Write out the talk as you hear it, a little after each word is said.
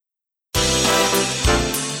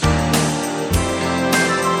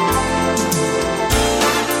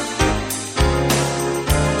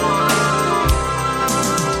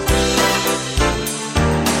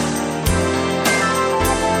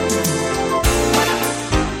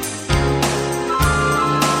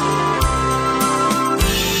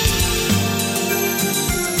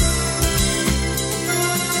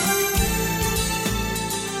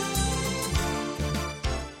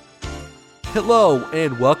Hello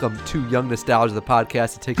and welcome to Young Nostalgia, the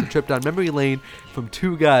podcast that takes a trip down memory lane from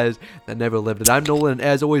two guys that never lived it. I'm Nolan, and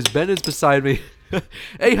as always, Ben is beside me,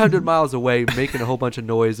 800 miles away, making a whole bunch of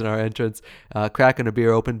noise in our entrance, cracking a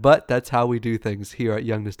beer open, but that's how we do things here at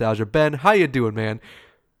Young Nostalgia. Ben, how you doing, man?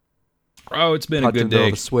 Oh, it's been a good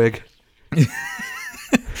day. A swig.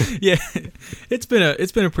 Yeah, it's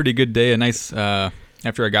been a pretty good day. A nice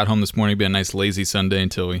after I got home this morning, been a nice lazy Sunday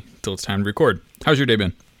until it's time to record. How's your day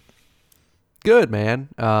been? Good, man.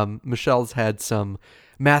 Michelle's had some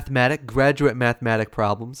graduate mathematic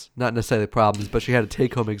problems. Not necessarily problems, but she had a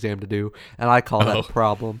take-home exam to do, and I call that a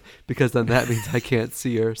problem because then that means I can't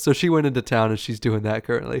see her. So she went into town, and she's doing that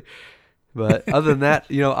currently. But other than that,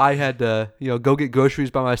 I had to, go get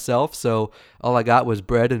groceries by myself, so all I got was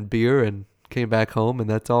bread and beer and came back home, and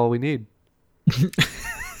that's all we need.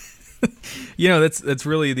 That's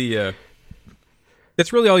really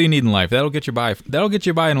that's really all you need in life. That'll get you by. That'll get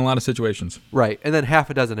you by in a lot of situations. Right, and then half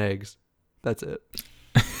a dozen eggs. That's it.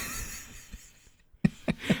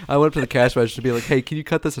 I went up to the cash register to be like, "Hey, can you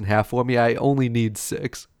cut this in half for me? I only need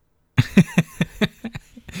 6."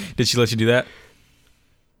 Did she let you do that?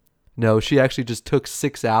 No, she actually just took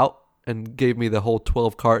 6 out and gave me the whole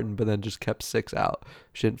 12 carton, but then just kept 6 out.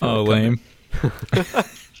 She didn't feel lame.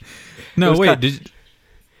 No, wait.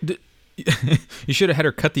 You should have had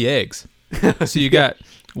her cut the eggs. So you got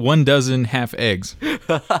 1 dozen half eggs.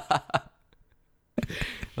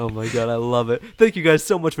 Oh my God, I love it. Thank you guys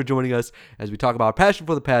so much for joining us as we talk about our passion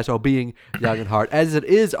for the past while being young at heart. As it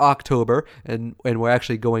is October, and we're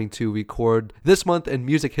actually going to record this month in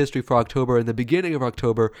music history for October in the beginning of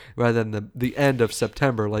October rather than the end of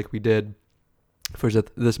September like we did for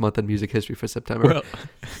this month in music history for September.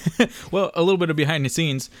 Well, a little bit of behind the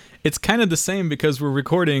scenes. It's kind of the same because we're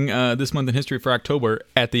recording this month in history for October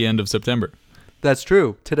at the end of September. That's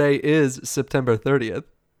true. Today is September 30th.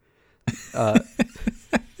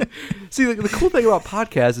 See, the cool thing about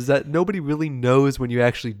podcasts is that nobody really knows when you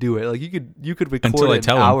actually do it. Like you could record an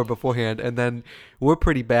hour beforehand, and then we're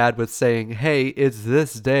pretty bad with saying, "Hey, it's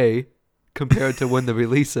this day," compared to when the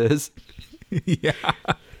release is. Yeah.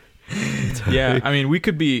 Yeah, I mean, we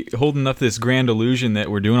could be holding up this grand illusion that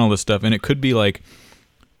we're doing all this stuff, and it could be like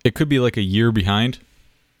a year behind.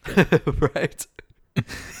 Right.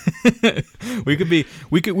 We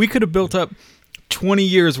could have built up 20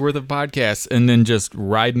 years worth of podcasts and then just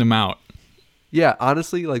riding them out. Yeah,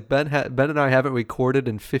 honestly, like Ben and I haven't recorded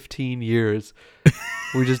in 15 years.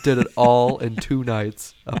 We just did it all in 2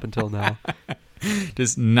 nights up until now.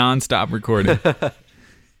 Just nonstop recording.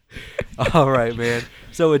 All right, man.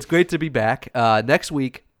 So it's great to be back. Next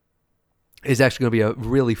week is actually going to be a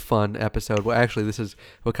really fun episode. Well, actually,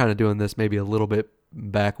 we're kind of doing this maybe a little bit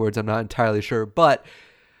backwards. I'm not entirely sure. But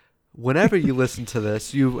whenever you listen to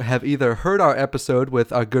this, you have either heard our episode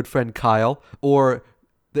with our good friend Kyle, or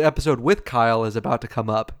the episode with Kyle is about to come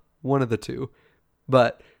up. One of the two.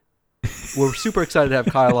 But we're super excited to have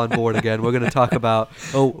Kyle on board again. We're going to talk about,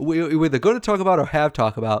 we're either going to talk about or have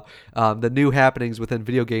talked about the new happenings within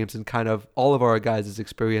video games and kind of all of our guys'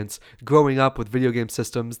 experience growing up with video game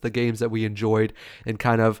systems, the games that we enjoyed, and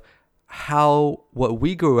kind of how what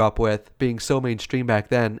we grew up with being so mainstream back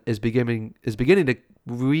then is beginning to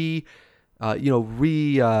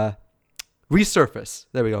resurface.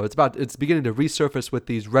 There we go. It's beginning to resurface with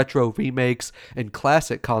these retro remakes and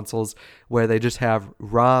classic consoles where they just have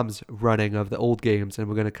ROMs running of the old games, and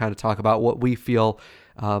we're going to kind of talk about what we feel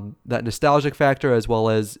that nostalgic factor, as well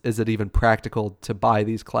as is it even practical to buy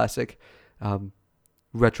these classic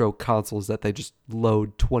retro consoles that they just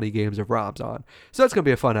load 20 games of ROMs on. So that's going to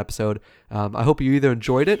be a fun episode. I hope you either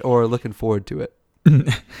enjoyed it or are looking forward to it.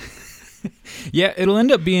 Yeah, it'll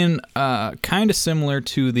end up being kind of similar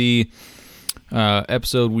to the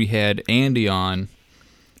episode we had Andy on,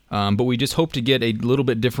 but we just hope to get a little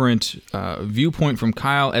bit different viewpoint from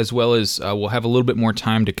Kyle, as well as we'll have a little bit more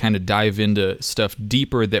time to kind of dive into stuff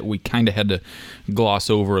deeper that we kind of had to gloss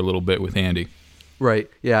over a little bit with Andy. Right,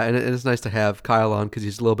 yeah, and it's nice to have Kyle on because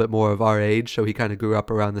he's a little bit more of our age, so he kind of grew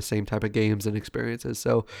up around the same type of games and experiences,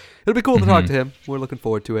 so it'll be cool to talk to him. We're looking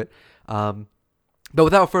forward to it. But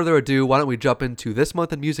without further ado, why don't we jump into this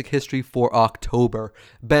month in music history for October.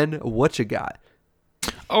 Ben, what you got?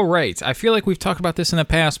 All right. I feel like we've talked about this in the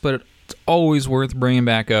past, but it's always worth bringing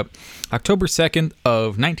back up. October 2nd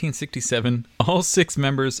of 1967, all 6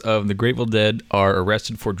 members of the Grateful Dead are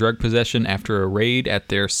arrested for drug possession after a raid at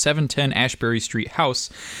their 710 Ashbury Street house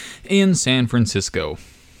in San Francisco.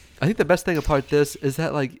 I think the best thing about this is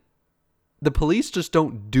that, like, the police just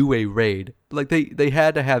don't do a raid. Like, they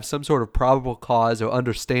had to have some sort of probable cause or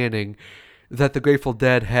understanding that the Grateful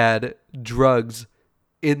Dead had drugs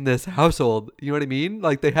in this household. You know what I mean?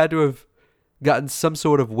 Like, they had to have gotten some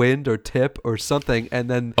sort of wind or tip or something, and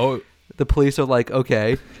then Oh, the police are like,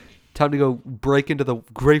 okay, time to go break into the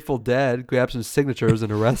Grateful Dead, grab some signatures,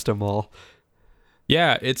 and arrest them all.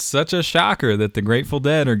 yeah, it's such a shocker that the Grateful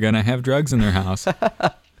Dead are going to have drugs in their house.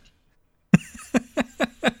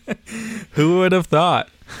 Who would have thought?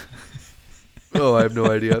 Oh, I have no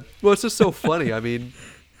idea. Well, it's just so funny. I mean,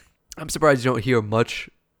 I'm surprised you don't hear much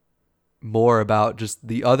more about just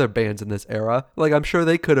the other bands in this era. Like, I'm sure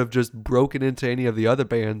they could have just broken into any of the other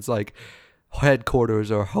bands, like headquarters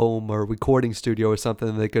or home or recording studio or something,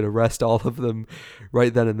 and they could arrest all of them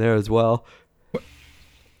right then and there as well.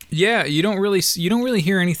 Yeah, you don't really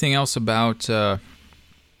hear anything else about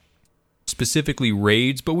specifically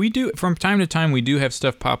raids, but we do from time to time. We do have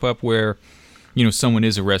stuff pop up where, you know, someone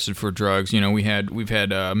is arrested for drugs. You know, we've had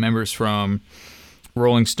members from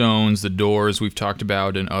Rolling Stones, The Doors. We've talked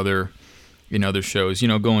about in other shows. You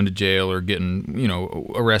know, going to jail or getting, you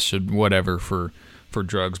know, arrested, whatever, for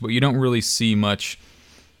drugs. But you don't really see much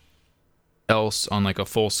else on like a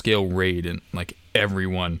full scale raid and like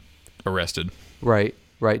everyone arrested. Right.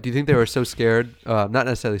 Do you think they were so scared? Not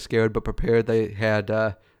necessarily scared, but prepared. They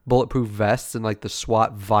had bulletproof vests and like the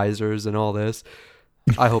SWAT visors and all this.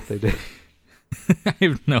 I hope they did. I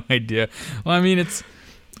have no idea. Well, I mean, it's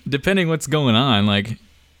depending what's going on. Like,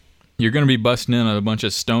 you're going to be busting in on a bunch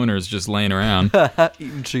of stoners just laying around.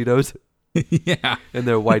 Eating Cheetos. Yeah. And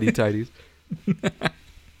their whitey tighties.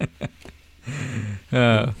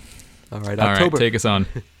 All right, take us on.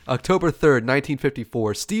 October 3rd,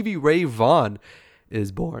 1954, Stevie Ray Vaughan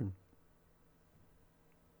is born.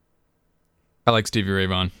 I like Stevie Ray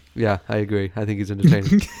Vaughan. Yeah, I agree. I think he's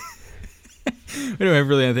entertaining. We don't have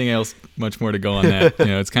really anything else much more to go on that. You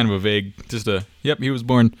know, it's kind of a vague, yep, he was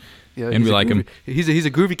born, Yeah, and we like him. He's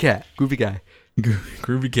a groovy cat, groovy guy.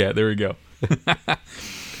 Groovy cat, there we go.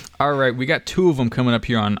 All right, we got two of them coming up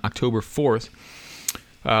here on October 4th.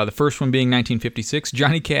 The first one being 1956,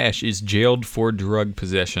 Johnny Cash is jailed for drug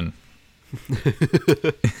possession.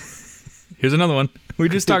 Here's another one. We were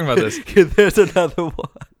just talking about this. There's another one.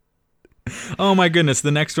 Oh my goodness,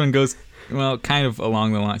 the next one goes, well, kind of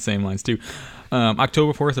along the same lines too.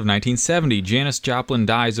 October 4th of 1970, Janis Joplin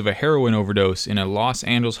dies of a heroin overdose in a Los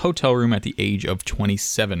Angeles hotel room at the age of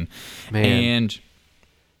 27. Man. And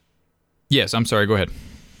yes, I'm sorry, go ahead.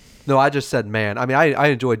 No, I just said man. I mean, I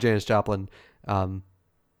enjoyed Janis Joplin, you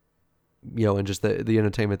know, and just the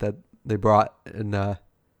entertainment that they brought. And I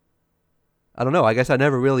don't know, I guess I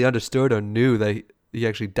never really understood or knew that he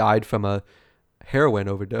actually died from a heroin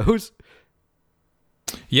overdose.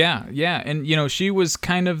 Yeah, and you know, she was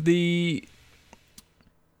kind of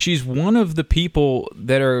she's one of the people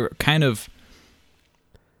that are kind of,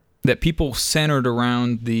 that people centered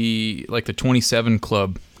around the 27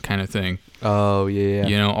 Club kind of thing. Oh, yeah.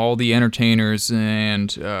 You know, all the entertainers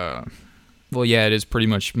and, well, yeah, it is pretty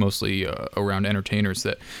much mostly around entertainers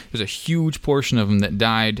that there's a huge portion of them that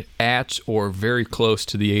died at or very close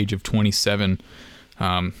to the age of 27,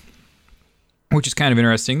 which is kind of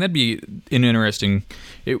interesting. That'd be an interesting,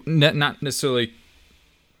 it not necessarily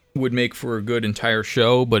would make for a good entire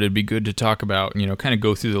show, but it'd be good to talk about, you know, kind of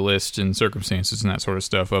go through the list and circumstances and that sort of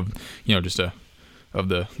stuff of, you know, just of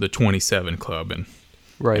the 27 Club and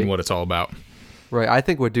what it's all about. Right. I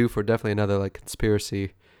think we're due for definitely another like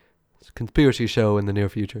conspiracy show in the near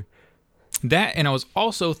future. That, and I was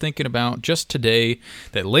also thinking about just today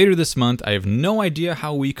that later this month, I have no idea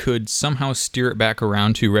how we could somehow steer it back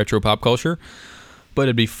around to retro pop culture, but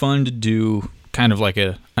it'd be fun to do kind of like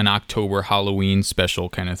an October Halloween special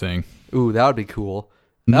kind of thing. Ooh, that would be cool.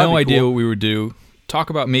 No idea what we would do. Talk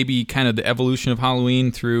about maybe kind of the evolution of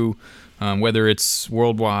Halloween through whether it's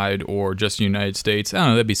worldwide or just the United States. I don't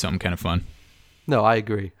know, that'd be something kind of fun. No, I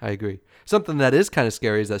agree. Something that is kind of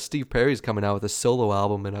scary is that Steve Perry's coming out with a solo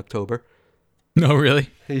album in October. No, really?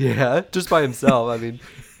 Yeah, just by himself. I mean,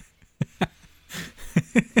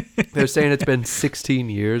 they're saying it's been 16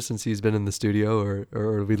 years since he's been in the studio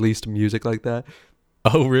or released music like that.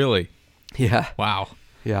 Oh, really? Yeah. Wow.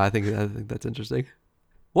 Yeah, I think that's interesting.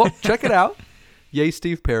 Well, check it out. Yay,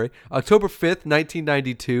 Steve Perry. October 5th,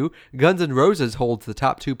 1992, Guns N' Roses holds the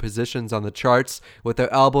top 2 positions on the charts with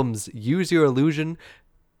their albums Use Your Illusion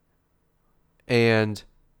and...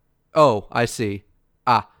 Oh, I see.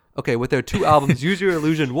 Okay, with their 2 albums, Use Your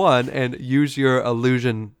Illusion 1 and Use Your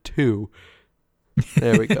Illusion 2.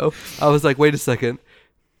 There we go. I was like, wait a second.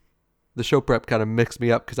 The show prep kind of mixed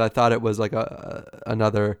me up because I thought it was like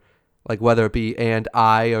another, like whether it be and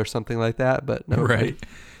I or something like that, but no.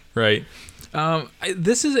 Right.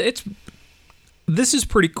 This is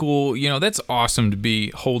pretty cool. You know, that's awesome to be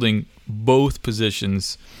holding both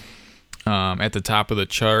positions at the top of the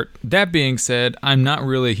chart. That being said, I'm not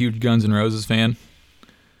really a huge Guns N' Roses fan.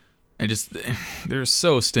 They're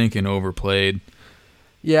so stinking overplayed.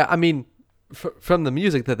 Yeah, I mean, from the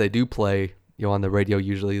music that they do play, on the radio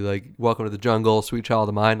usually, like Welcome to the Jungle, Sweet Child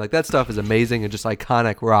of Mine, like that stuff is amazing and just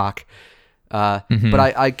iconic rock. But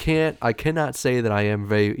I cannot say that I am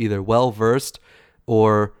very either well versed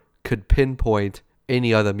or could pinpoint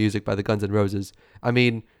any other music by the Guns N' Roses. I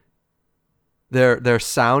mean, their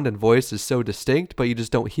sound and voice is so distinct, but you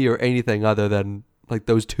just don't hear anything other than like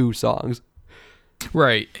those two songs.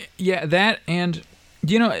 Right. Yeah, that, and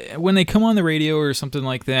when they come on the radio or something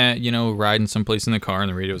like that, riding someplace in the car and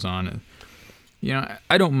the radio's on,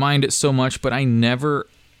 I don't mind it so much, but I never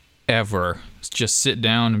ever just sit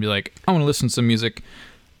down and be like, I want to listen to some music.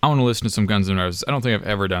 I want to listen to some Guns N' Roses. I don't think I've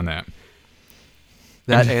ever done that.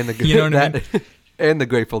 That and the and the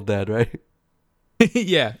Grateful Dead, right?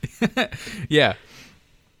 Yeah. Yeah.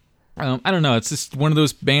 I don't know. It's just one of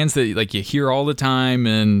those bands that like you hear all the time,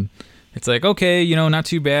 and it's like, okay, not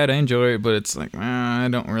too bad. I enjoy it, but it's like, I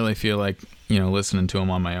don't really feel like, listening to them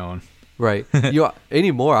on my own. Right.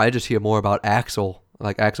 Anymore, I just hear more about Axl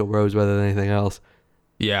Rose rather than anything else.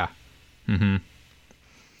 Yeah. Mm-hmm.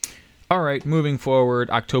 All right, moving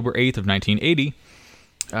forward, October 8th of 1980,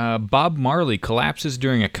 Bob Marley collapses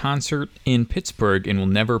during a concert in Pittsburgh and will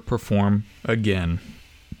never perform again.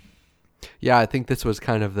 Yeah, I think this was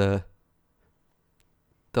kind of the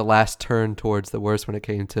last turn towards the worst when it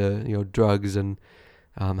came to drugs and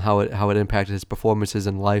how it impacted his performances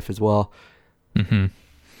in life as well. Mm-hmm.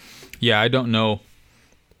 Yeah, I don't know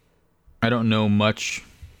much.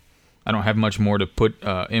 I don't have much more to put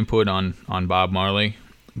input on Bob Marley,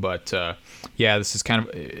 but yeah, this was kind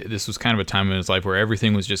of a time in his life where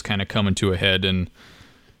everything was just kind of coming to a head, and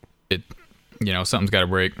it, something's got to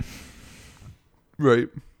break. Right.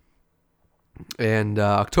 And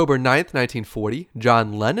October 9th, 1940,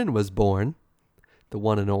 John Lennon was born, the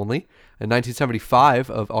one and only. In 1975,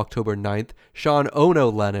 of October 9th, Sean Ono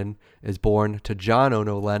Lennon is born to John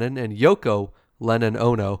Ono Lennon and Yoko Lennon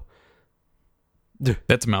Ono.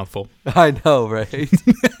 That's a mouthful. I know, right?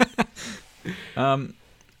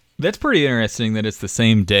 That's pretty interesting that it's the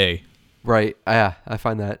same day. Right. Yeah, I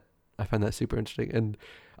find that super interesting. And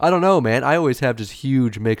I don't know, man. I always have just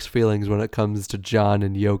huge mixed feelings when it comes to John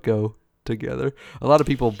and Yoko together. A lot of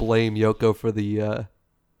people blame Yoko for the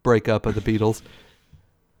breakup of the Beatles.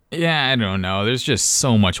 Yeah, I don't know. There's just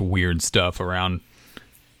so much weird stuff around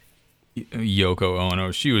Yoko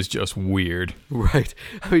Ono. She was just weird. Right.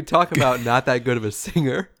 I mean, talk about not that good of a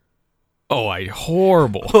singer. Oh,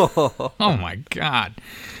 horrible. Oh my God.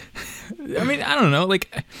 I mean, I don't know.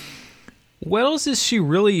 Like, what else is she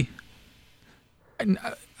really...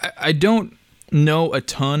 I don't know a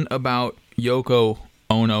ton about Yoko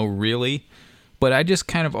Ono, really, but I just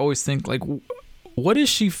kind of always think, like, what is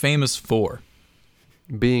she famous for?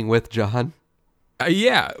 Being with John.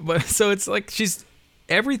 Yeah, but so it's like she's...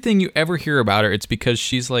 Everything you ever hear about her, it's because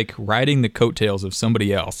she's, like, riding the coattails of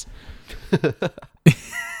somebody else.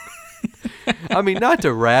 I mean, not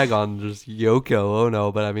to rag on just Yoko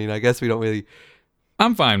Ono, but I mean, I guess we don't really...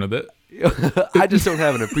 I'm fine with it. I just don't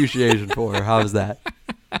have an appreciation for her. How's that?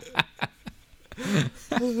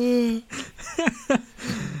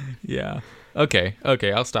 Yeah. Okay.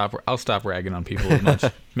 I'll stop ragging on people as much.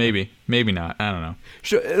 Maybe not. I don't know.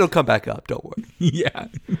 Sure, it'll come back up. Don't worry. Yeah.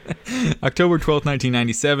 October 12th,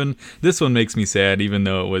 1997. This one makes me sad, even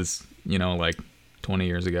though it was, like 20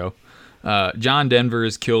 years ago. John Denver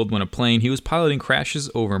is killed when a plane he was piloting crashes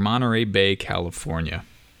over Monterey Bay, California.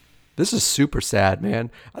 This is super sad,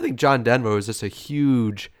 man. I think John Denver was just a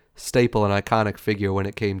huge staple and iconic figure when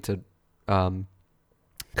it came to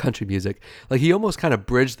country music. Like, he almost kind of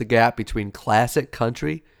bridged the gap between classic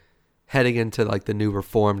country heading into like the new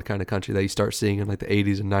reformed kind of country that you start seeing in like the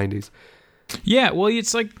 80s and 90s. Yeah, well,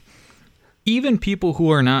 it's like even people who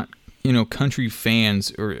are not, country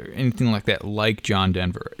fans or anything like that, like John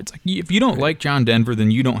Denver. It's like, if you don't like John Denver, then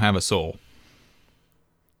you don't have a soul.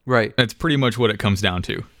 Right. That's pretty much what it comes down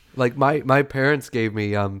to. Like my parents gave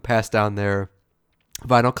me passed down their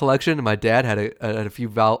vinyl collection, and my dad had a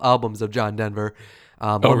few albums of John Denver.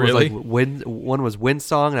 One really? One was Wind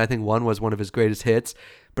Song, and I think one was one of his greatest hits.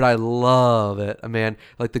 But I love it, man.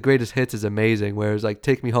 Like, the greatest hits is amazing. Whereas like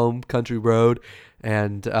Take Me Home, Country Road,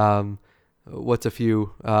 and what's a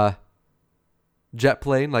few Jet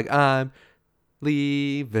Plane. Like, I'm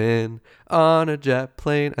leaving on a jet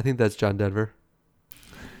plane. I think that's John Denver.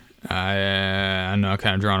 I know, I'm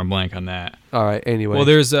kind of drawing a blank on that. All right. Anyway, well,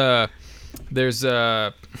 there's I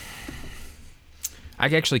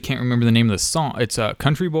actually can't remember the name of the song. It's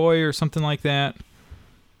Country Boy or something like that.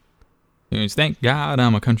 It's Thank God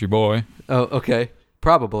I'm a Country Boy. Oh, okay.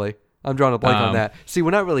 Probably. I'm drawing a blank on that. See,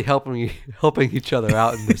 we're not really helping each other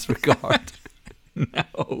out in this regard. No,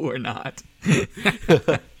 we're not.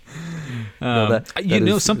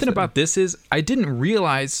 No, something about this is I didn't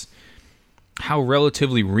realize how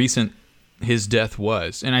relatively recent his death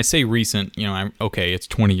was. And I say recent, it's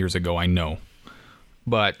 20 years ago, I know.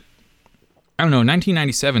 But, I don't know,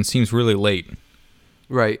 1997 seems really late.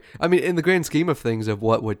 Right. I mean, in the grand scheme of things of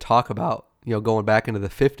what we'd talk about, going back into the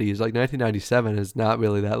 50s, like 1997 is not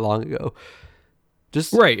really that long ago.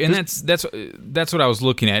 Right, and that's what I was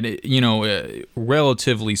looking at.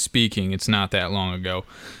 Relatively speaking, it's not that long ago.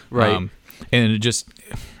 Right. And it just,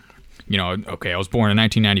 I was born in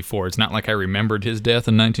 1994. It's not like I remembered his death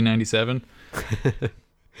in 1997.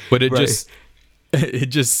 But it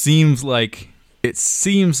just seems like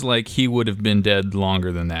he would have been dead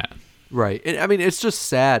longer than that. Right. And I mean, it's just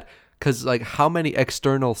sad because, like, how many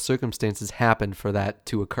external circumstances happened for that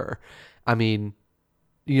to occur? I mean,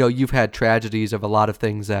 you've had tragedies of a lot of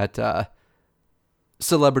things that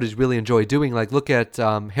celebrities really enjoy doing. Like, look at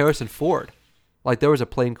Harrison Ford. Like, there was a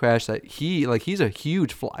plane crash that he's a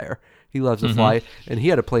huge flyer. He loves to fly. And he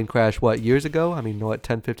had a plane crash, years ago? I mean,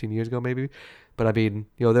 10, 15 years ago maybe? But, I mean,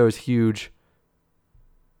 there was huge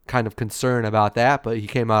kind of concern about that, but he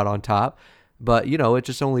came out on top. But, it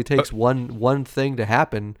just only takes one thing to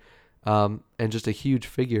happen, and just a huge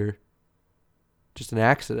figure, just an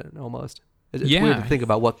accident almost. It's weird to think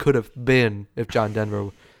about what could have been if John Denver,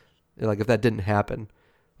 if that didn't happen.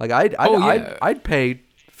 Like, I'd pay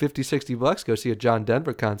 $50-$60 to go see a John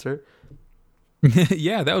Denver concert.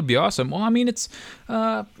 Yeah, that would be awesome. Well, I mean, it's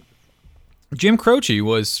Jim Croce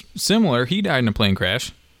was similar. He died in a plane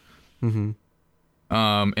crash. Mm-hmm.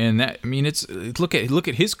 And that, I mean, it's look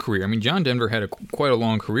at his career. I mean, John Denver had quite a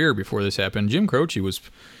long career before this happened. Jim Croce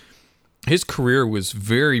his career was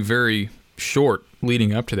very, very short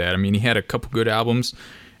leading up to that. I mean, he had a couple good albums,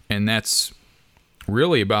 and that's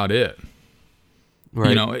really about it.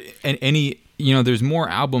 Right. There's more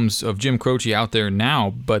albums of Jim Croce out there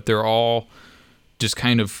now, but they're all just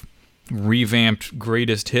kind of revamped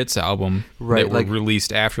greatest hits album that were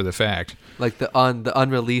released after the fact. Like the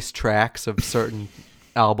unreleased tracks of certain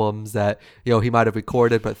albums that he might have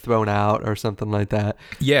recorded but thrown out or something like that.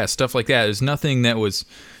 Yeah, stuff like that. There's nothing that was,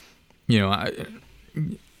 nothing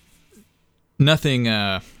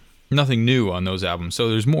new on those albums. So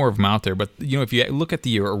there's more of them out there. But if you look at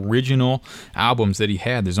the original albums that he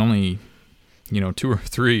had, there's only 2 or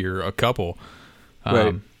 3 or a couple.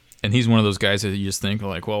 Right. And he's one of those guys that you just think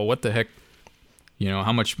like, well, what the heck?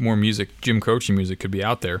 How much more Jim Croce music could be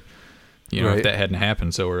out there? If that hadn't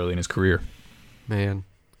happened so early in his career. Man,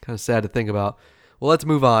 kind of sad to think about. Well, let's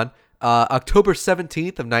move on. October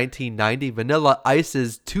 17th of 1990, Vanilla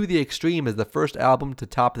Ice's To the Extreme is the first album to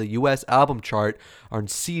top the U.S. album chart on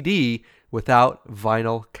CD without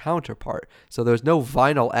vinyl counterpart. So there's no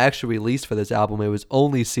vinyl actually released for this album. It was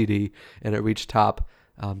only CD, and it reached top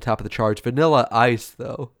of the charts. Vanilla Ice,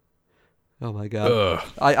 though. Oh my God! Ugh.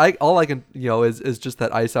 I all I can is just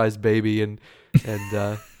that Ice Ice Baby and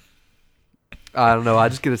I don't know. I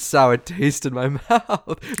just get a sour taste in my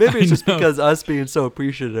mouth. Maybe it's just because us being so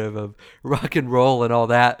appreciative of rock and roll and all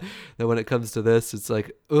that when it comes to this, it's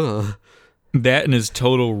like ugh. That and his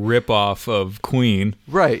total ripoff of Queen.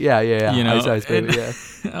 Right? Yeah. Ice Ice Baby. Yeah.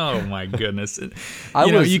 Oh my goodness!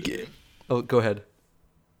 Oh, go ahead.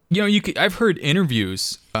 I've heard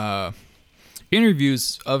interviews of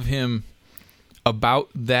him about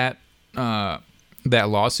that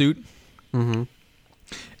lawsuit, and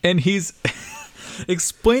he's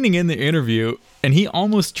explaining in the interview, and he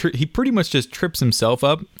pretty much just trips himself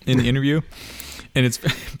up in the interview, and it's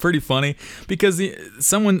pretty funny because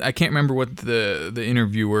someone, I can't remember what the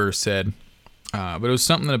interviewer said, but it was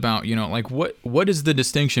something about what is the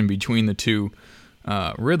distinction between the two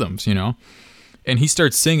rhythms, And he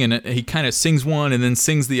starts singing it. He kind of sings one and then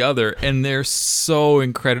sings the other, and they're so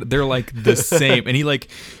incredible. They're like the same. And he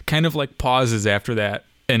kind of pauses after that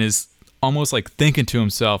and is almost thinking to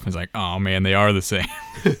himself. He's like, "Oh man, they are the same."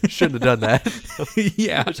 Shouldn't have done that.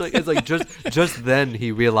 Yeah, it's just then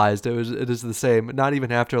he realized it is the same. Not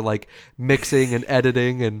even after mixing and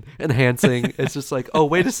editing and enhancing. It's just oh,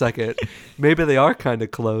 wait a second, maybe they are kind of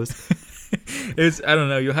close. I don't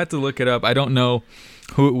know. You'll have to look it up. I don't know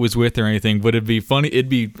who it was with or anything, but it'd be funny. It'd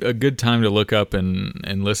be a good time to look up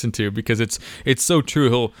and listen to because it's so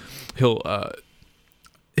true.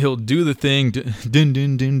 He'll do the thing, dun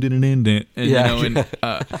dun dun dun dun dun, and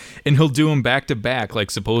and he'll do them back to back,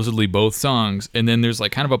 supposedly both songs, and then there's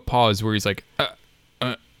kind of a pause where he's like,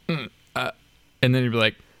 and then he'd be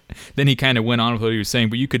like, then he kind of went on with what he was saying,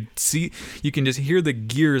 but you can just hear the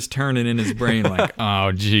gears turning in his brain like,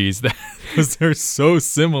 oh, geez, they're so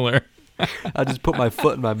similar. I just put my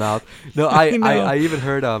foot in my mouth. No, I even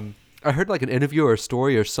heard I heard like an interview or a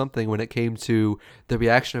story or something when it came to the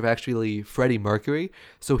reaction of actually Freddie Mercury.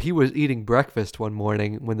 So he was eating breakfast one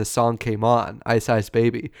morning when the song came on, Ice Ice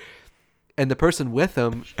Baby, and the person with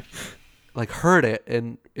him like heard it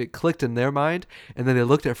and it clicked in their mind, and then they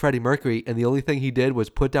looked at Freddie Mercury and the only thing he did was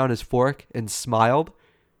put down his fork and smiled,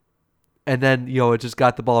 and then it just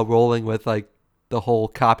got the ball rolling with like the whole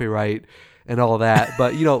copyright and all that.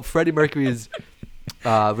 But Freddie Mercury's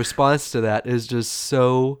response to that is just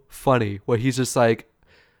so funny, where he's just like,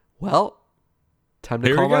 well, time to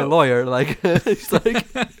Here call we my go. lawyer. Like he's like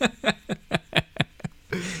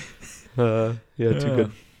yeah, too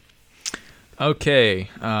good. Okay.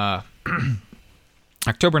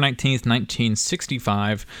 October 19th,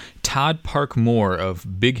 1965, Todd Park Moore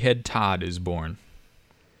of Big Head Todd is born.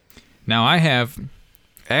 Now, I have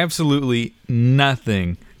absolutely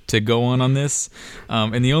nothing to go on this,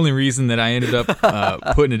 and the only reason that I ended up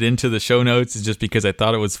putting it into the show notes is just because I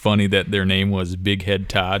thought it was funny that their name was Big Head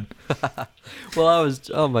Todd. Well,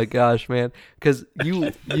 oh my gosh, man, because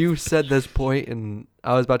you said this point and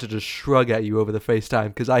I was about to just shrug at you over the FaceTime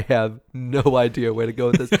because I have no idea where to go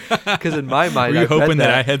with this. Because in my mind, Were you I read hoping that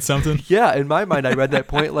I had something? Yeah, in my mind, I read that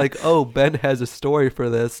point like, oh, Ben has a story for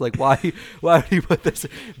this. Like, why would he put this?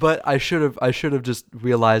 But I should have just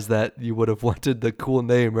realized that you would have wanted the cool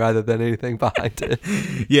name rather than anything behind it.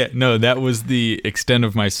 Yeah, no, that was the extent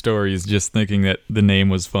of my story, is just thinking that the name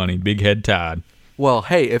was funny. Big Head Todd. Well,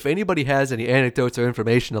 hey, if anybody has any anecdotes or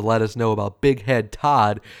information to let us know about Big Head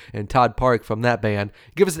Todd and Todd Park from that band,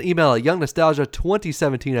 give us an email at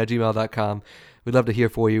youngnostalgia2017@gmail.com. We'd love to hear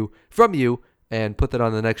from you, and put that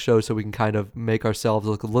on the next show so we can kind of make ourselves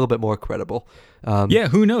look a little bit more credible. Yeah,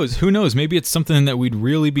 who knows? Who knows? Maybe it's something that we'd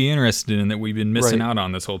really be interested in that we've been missing out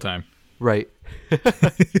on this whole time. Right.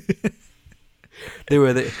 They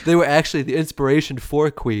were actually the inspiration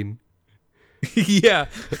for Queen. Yeah,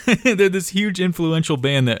 they're this huge influential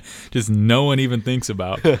band that just no one even thinks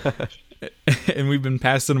about, and we've been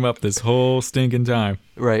passing them up this whole stinking time.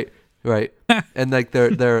 Right. And like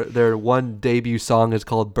their one debut song is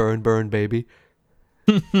called "Burn Burn Baby."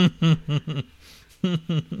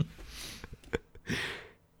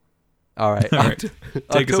 All right.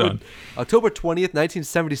 Take us on. October 20th,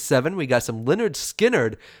 1977, we got some Lynyrd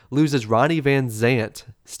Skynyrd loses Ronnie Van Zant,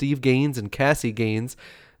 Steve Gaines, and Cassie Gaines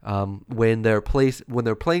when their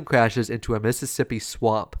plane crashes into a Mississippi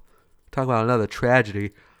swamp. Talk about another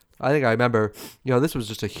tragedy. I think I remember, this was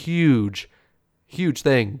just a huge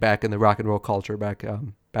thing back in the rock and roll culture back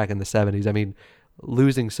in the 70s. I mean,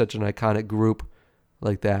 losing such an iconic group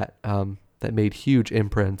like that that made huge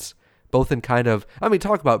imprints, both in kind of,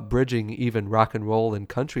 talk about bridging even rock and roll and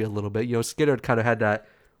country a little bit. Skynyrd kind of had that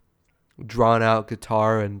drawn out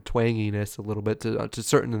guitar and twanginess a little bit to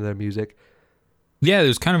certain of their music. Yeah,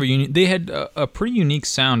 there's kind of they had a pretty unique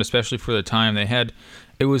sound, especially for the time.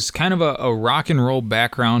 It was kind of a rock and roll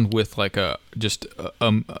background with like a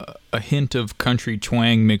hint of country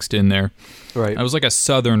twang mixed in there. Right. It was like a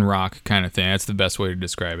southern rock kind of thing. That's the best way to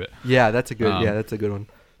describe it. Yeah, that's a good one.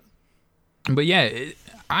 But yeah,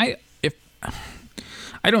 I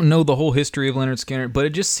don't know the whole history of Lynyrd Skynyrd, but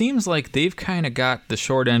it just seems like they've kind of got the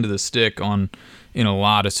short end of the stick in a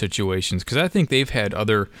lot of situations, because I think they've had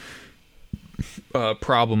other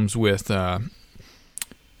problems with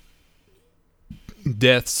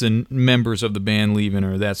deaths and members of the band leaving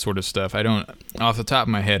or that sort of stuff. I don't, off the top of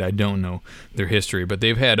my head, I don't know their history, but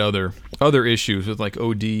they've had other issues with like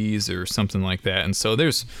ODs or something like that, and so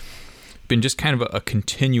there's been just kind of a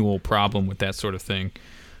continual problem with that sort of thing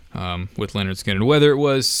with Lynyrd Skynyrd, whether it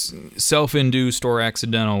was self-induced or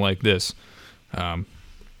accidental like this.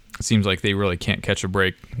 It seems like they really can't catch a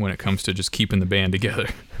break when it comes to just keeping the band together.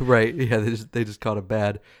 Right. Yeah, they just caught a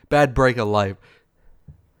bad break of life.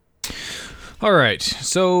 All right.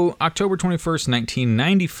 So October 21st,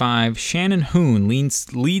 1995, Shannon Hoon,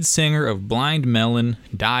 lead singer of Blind Melon,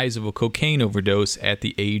 dies of a cocaine overdose at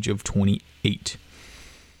the age of 28.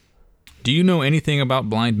 Do you know anything about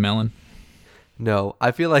Blind Melon? No,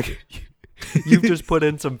 I feel like you've just put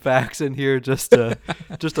in some facts in here just to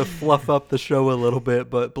fluff up the show a little bit,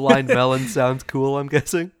 but Blind Melon sounds cool, I'm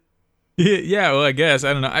guessing. Yeah, well, I guess.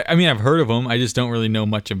 I don't know. I mean, I've heard of them. I just don't really know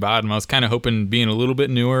much about them. I was kind of hoping, being a little bit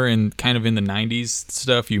newer and kind of in the 90s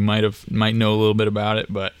stuff, you might know a little bit about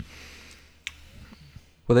it, but...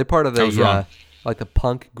 Were they part of the like the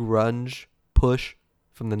punk grunge push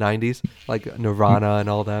from the 90s? Like Nirvana and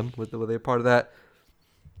all them? Were they part of that?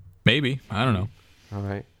 Maybe. I don't know. All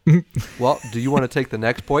right. Well, do you want to take the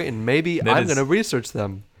next point, and maybe I'm going to research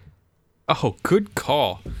them? Oh, good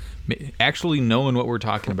call. Actually knowing what we're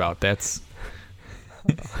talking about, that's...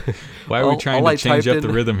 Why are we trying to change up the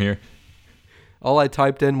rhythm here? All I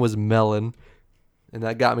typed in was melon, and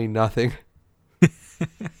that got me nothing.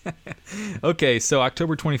 Okay, so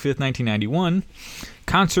October 25th, 1991,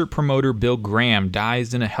 concert promoter Bill Graham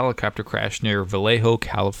dies in a helicopter crash near Vallejo,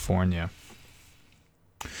 California.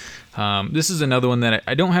 This is another one that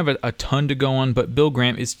I don't have a ton to go on, but Bill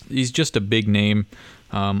Graham, he's just a big name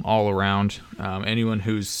all around. Anyone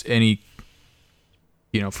who's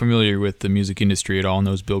familiar with the music industry at all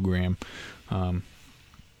knows Bill Graham.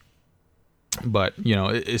 But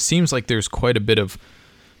it seems like there's quite a bit of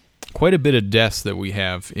deaths that we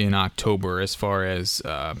have in October as far as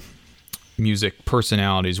music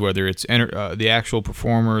personalities, whether it's the actual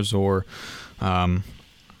performers or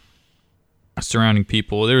surrounding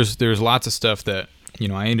people. There's lots of stuff that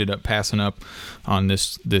I ended up passing up on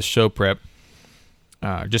this show prep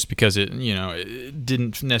just because it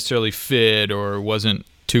didn't necessarily fit or wasn't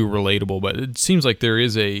too relatable. But it seems like there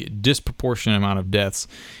is a disproportionate amount of deaths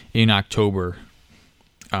in October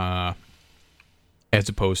as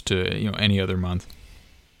opposed to any other month.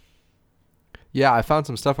 Yeah, I found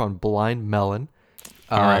some stuff on Blind Melon.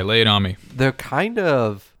 All right, lay it on me. They're kind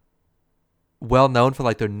of well known for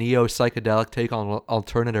like their neo psychedelic take on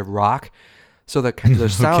alternative rock, so their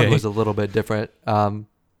sound was a little bit different.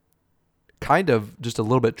 Kind of just a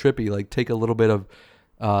little bit trippy. Like take a little bit of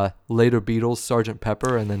later Beatles, Sgt.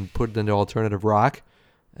 Pepper, and then put it into alternative rock,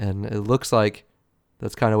 and it looks like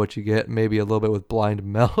that's kind of what you get. Maybe a little bit with Blind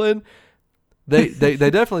Melon. They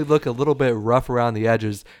definitely look a little bit rough around the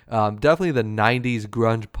edges. Definitely the 90s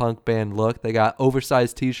grunge punk band look. They got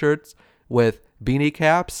oversized t-shirts with beanie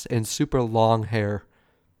caps and super long hair.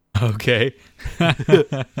 Okay.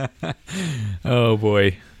 Oh,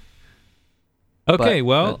 boy. Okay, but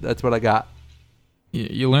well. That's what I got.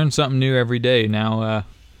 You learn something new every day. Now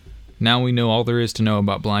we know all there is to know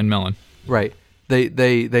about Blind Melon. Right.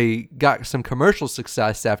 They got some commercial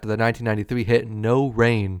success after the 1993 hit No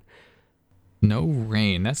Rain. No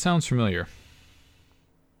Rain. That sounds familiar.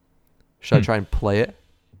 Should I try and play it?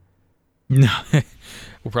 No.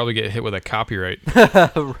 We'll probably get hit with a copyright.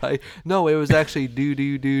 Right. No, it was actually do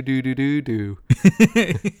do do do do do do.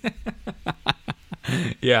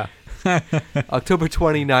 Yeah. October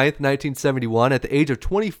 29th, 1971, at the age of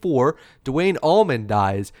 24, Duane Allman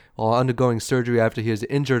dies while undergoing surgery after he was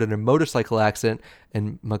injured in a motorcycle accident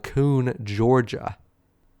in Macon, Georgia.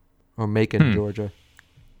 Or Macon, Georgia.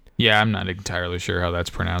 Yeah, I'm not entirely sure how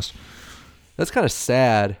that's pronounced. That's kind of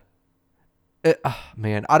sad.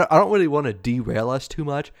 Man, I don't really want to derail us too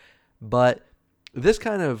much, but this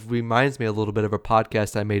kind of reminds me a little bit of a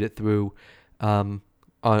podcast I made it through by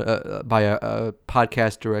a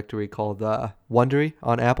podcast directory called Wondery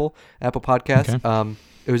on Apple Podcasts. Okay.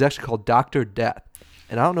 It was actually called Dr. Death.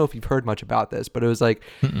 And I don't know if you've heard much about this, but it was like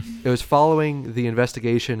it was following the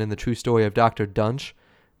investigation and the true story of Dr. Dunch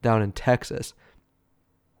down in Texas.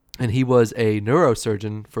 And he was a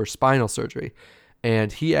neurosurgeon for spinal surgery.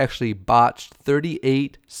 And he actually botched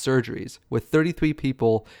 38 surgeries, with 33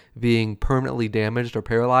 people being permanently damaged or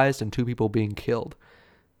paralyzed and 2 people being killed.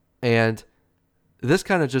 And this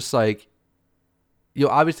kind of just like,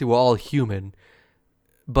 obviously we're all human,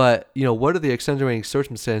 but, what are the extenuating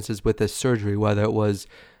circumstances with this surgery? Whether it was,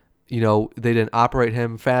 they didn't operate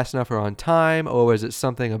him fast enough or on time, or was it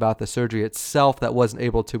something about the surgery itself that wasn't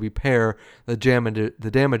able to repair the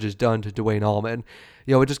damages done to Duane Allman?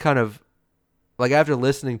 It just kind of, like after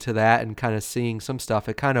listening to that and kind of seeing some stuff,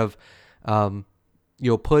 it kind of,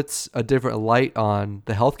 puts a different light on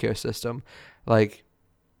the healthcare system. Like,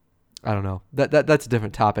 I don't know. That's a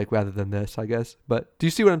different topic rather than this, I guess. But do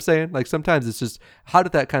you see what I'm saying? Like sometimes it's just, how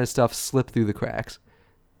did that kind of stuff slip through the cracks?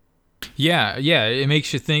 Yeah. It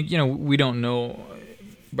makes you think, we don't know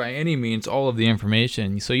by any means all of the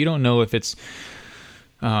information. So you don't know if it's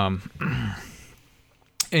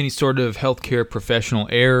any sort of healthcare professional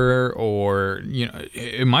error or,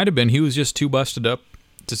 it might have been he was just too busted up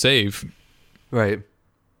to save. Right.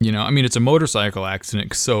 It's a motorcycle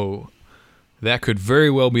accident, so that could very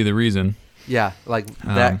well be the reason. Yeah, like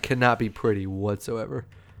that cannot be pretty whatsoever.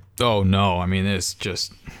 Oh, no. it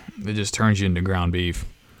just turns you into ground beef,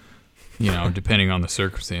 depending on the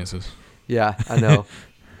circumstances. Yeah, I know.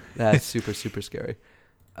 That's super, super scary.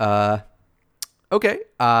 Okay.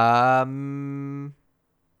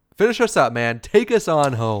 Finish us up, man. Take us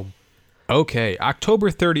on home. Okay, October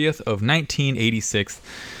 30th of 1986.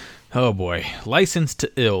 Oh boy. Licensed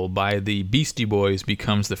to Ill by the Beastie Boys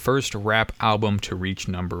becomes the first rap album to reach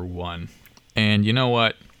number 1. And you know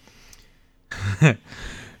what?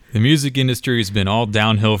 The music industry has been all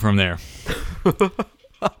downhill from there.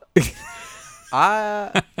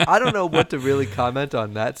 I don't know what to really comment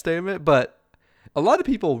on that statement, but a lot of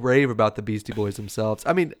people rave about the Beastie Boys themselves.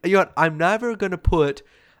 I mean, you know what? I'm never gonna put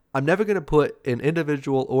an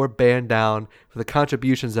individual or band down for the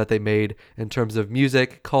contributions that they made in terms of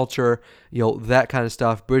music, culture, that kind of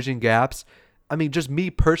stuff, bridging gaps. I mean, just me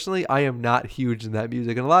personally, I am not huge in that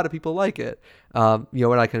music, and a lot of people like it. And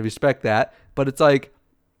I can respect that. But it's like,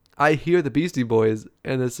 I hear the Beastie Boys,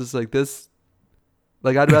 and it's just like this.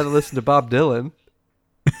 Like, I'd rather listen to Bob Dylan.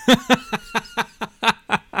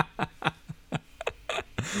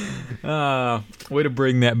 Way to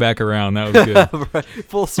bring that back around. That was good. Right.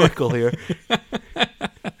 Full circle here.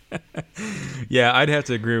 Yeah, I'd have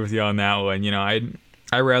to agree with you on that one.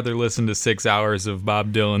 I'd rather listen to 6 hours of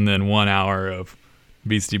Bob Dylan than 1 hour of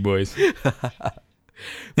Beastie Boys.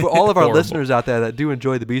 For all of our listeners out there that do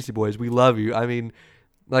enjoy the Beastie Boys, we love you. I mean,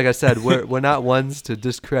 like I said, we're not ones to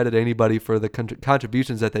discredit anybody for the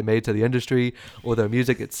contributions that they made to the industry or their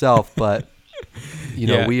music itself, but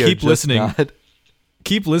we are keep just listening. not.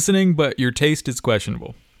 Keep listening, but your taste is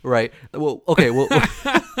questionable. Right. Well, okay. Well,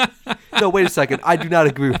 no, wait a second. I do not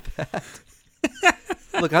agree with that.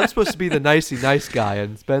 Look, I'm supposed to be the nice guy,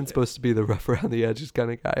 and Ben's supposed to be the rough around the edges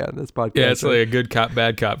kind of guy on this podcast. Yeah, it's like a good cop,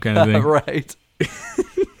 bad cop kind of thing. Right.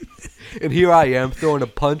 And here I am throwing a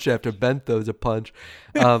punch after Ben throws a punch.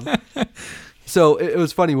 So it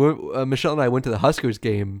was funny. Michelle and I went to the Huskers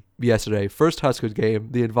game yesterday. First Huskers game.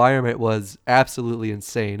 The environment was absolutely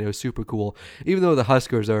insane. It was super cool. Even though the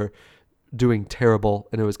Huskers are doing terrible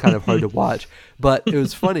and it was kind of hard to watch. But it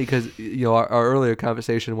was funny because, our earlier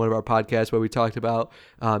conversation in one of our podcasts where we talked about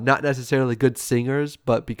not necessarily good singers,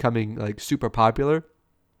 but becoming like super popular.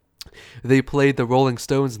 They played the Rolling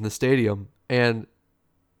Stones in the stadium, and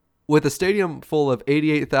with a stadium full of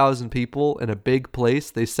 88,000 people in a big place,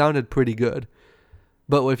 they sounded pretty good.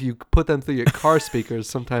 But if you put them through your car speakers,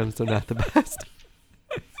 sometimes they're not the best.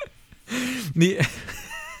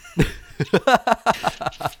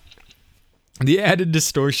 The added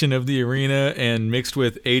distortion of the arena and mixed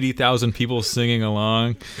with 80,000 people singing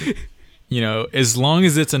along, as long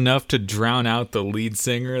as it's enough to drown out the lead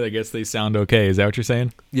singer, I guess they sound okay. Is that what you're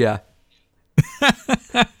saying? Yeah.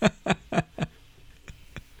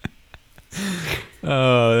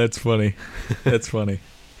 Oh, that's funny. That's funny.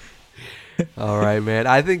 All right, man.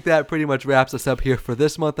 I think that pretty much wraps us up here for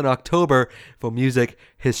this month in October for music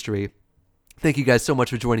history. Thank you guys so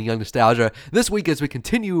much for joining Young Nostalgia this week as we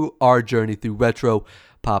continue our journey through retro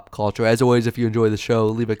pop culture. As always, if you enjoy the show,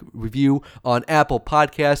 leave a review on Apple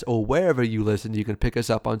Podcasts or wherever you listen. You can pick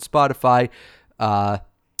us up on Spotify,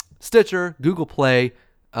 Stitcher, Google Play,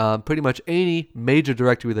 pretty much any major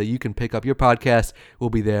directory that you can pick up your podcast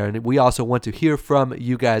will be there. And we also want to hear from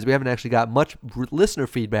you guys. We haven't actually got much listener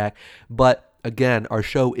feedback, but again, our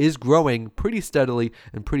show is growing pretty steadily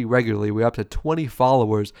and pretty regularly. We're up to 20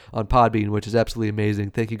 followers on Podbean, which is absolutely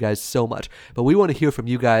amazing. Thank you guys so much. But we want to hear from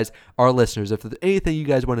you guys, our listeners. If there's anything you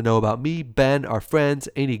guys want to know about me, Ben, our friends,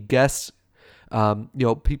 any guests,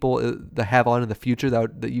 people that have on in the future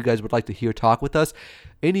that you guys would like to hear talk with us,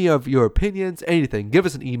 any of your opinions, anything, give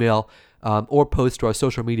us an email or post to our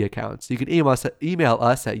social media accounts. You can email us at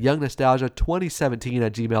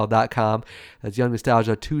youngnostalgia2017@gmail.com. That's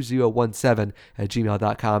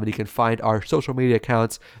youngnostalgia2017@gmail.com. And you can find our social media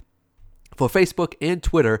accounts for Facebook and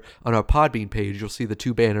Twitter on our Podbean page. You'll see the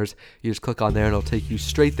two banners. You just click on there and it'll take you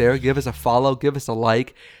straight there. Give us a follow, give us a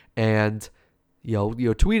like, and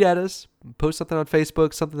tweet at us, post something on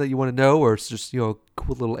Facebook, something that you want to know, or it's just, a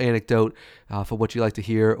cool little anecdote for what you like to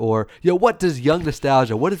hear, or, what does Young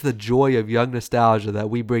Nostalgia, what is the joy of Young Nostalgia that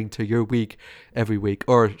we bring to your week every week,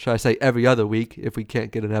 or should I say every other week if we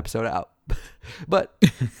can't get an episode out. But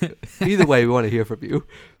either way, we want to hear from you.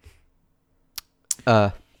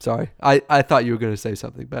 Sorry. I thought you were going to say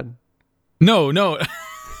something, Ben. No. No,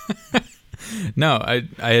 I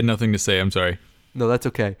had nothing to say. I'm sorry. No, that's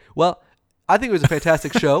okay. Well, I think it was a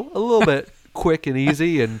fantastic show. A little bit quick and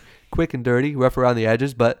easy and quick and dirty, rough around the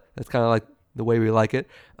edges, but that's kind of like the way we like it.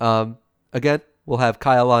 Again, we'll have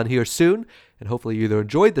Kyle on here soon, and hopefully you either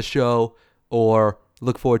enjoyed the show or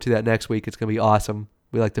look forward to that next week. It's going to be awesome.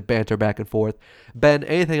 We like to banter back and forth. Ben,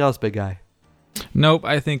 anything else, big guy? Nope.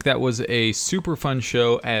 I think that was a super fun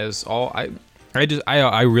show as all. I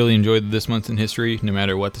really enjoyed this month in history, no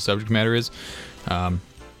matter what the subject matter is.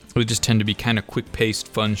 We just tend to be kind of quick-paced,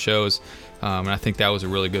 fun shows. And I think that was a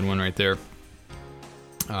really good one right there.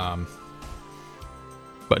 But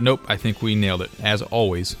nope, I think we nailed it, as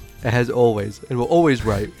always. As always. And we're always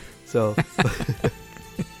right. So,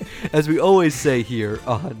 as we always say here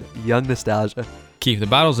on Young Nostalgia, keep the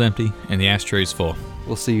bottles empty and the ashtrays full.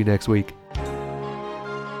 We'll see you next week.